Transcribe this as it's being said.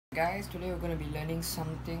Guys, today we're going to be learning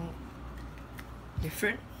something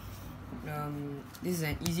different. This is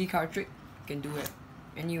an easy card trick. You can do it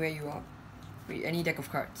anywhere you are with any deck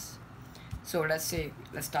of cards. So let's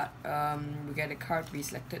start. We get a card to be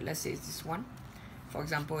selected. Let's say it's this one. For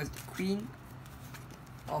example, it's the Queen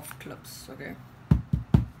of Clubs. Okay,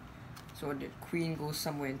 so the Queen goes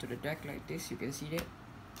somewhere into the deck like this. You can see that,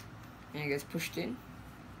 and it gets pushed in.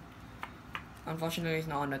 Unfortunately, it's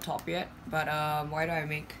not on the top yet, but why do I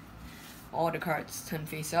make all the cards turn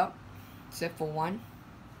face up except for one,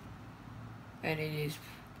 and it is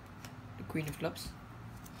the Queen of Clubs.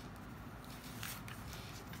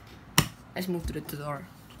 Let's move to the tutorial.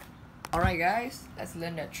 Alright guys, let's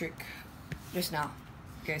learn that trick just now.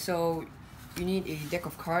 Okay, so you need a deck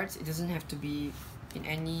of cards. It doesn't have to be in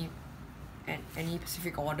any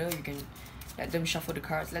specific order. You can let them shuffle the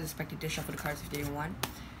cards, let the spectator shuffle the cards if they want.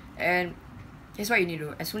 And here's what you need to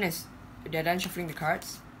do. As soon as they're done shuffling the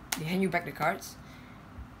cards, they hand you back the cards.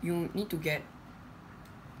 You need to get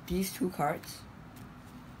these two cards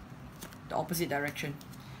the opposite direction.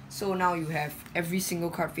 So now you have every single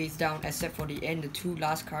card face down except for the end. The two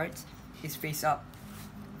last cards is face up.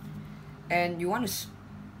 And you want to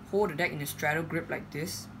hold the deck in a straddle grip like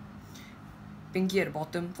this. Pinky at the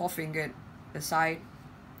bottom, forefinger at the side,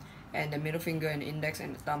 and the middle finger and the index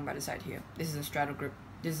and the thumb by the side here. This is a straddle grip.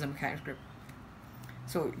 This is a mechanics grip.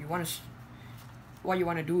 So what you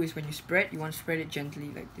want to do is when you spread, you want to spread it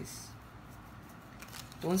gently like this.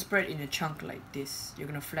 Don't spread in a chunk like this. You're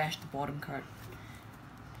gonna flash the bottom card.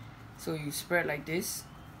 So you spread like this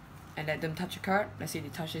and let them touch a card. Let's say they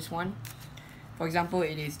touch this one. For example,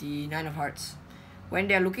 it is the Nine of Hearts. When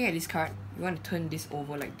they're looking at this card, you want to turn this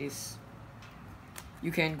over like this.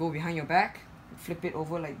 You can go behind your back, flip it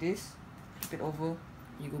over like this, flip it over,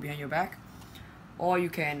 you go behind your back. Or you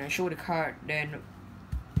can show the card, then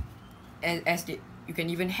you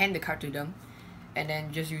can even hand the card to them and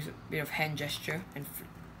then just use a bit of hand gesture and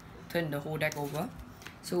turn the whole deck over.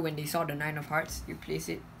 So when they saw the Nine of Hearts, you place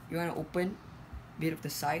it, you want to open a bit of the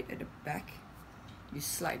side at the back, you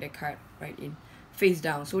slide the card right in, face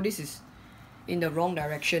down. So this is in the wrong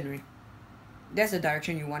direction, right? That's the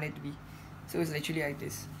direction you want it to be. So it's literally like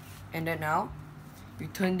this. And then now you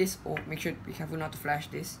turn this over, make sure, be careful not to flash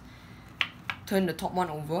this. Turn the top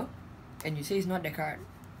one over and you say it's not the card.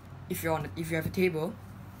 If you have a table,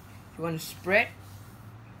 you want to spread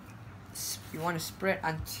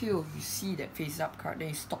until you see that face up card, then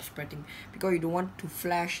you stop spreading because you don't want to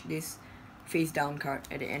flash this face down card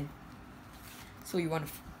at the end. So you want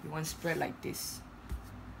to spread like this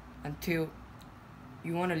until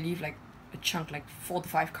you want to leave like a chunk, like 4 to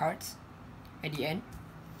 5 cards at the end,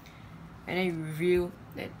 and then you reveal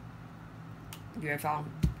that you have found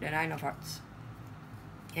the Nine of Hearts.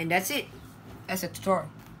 And that's it. That's a tutorial.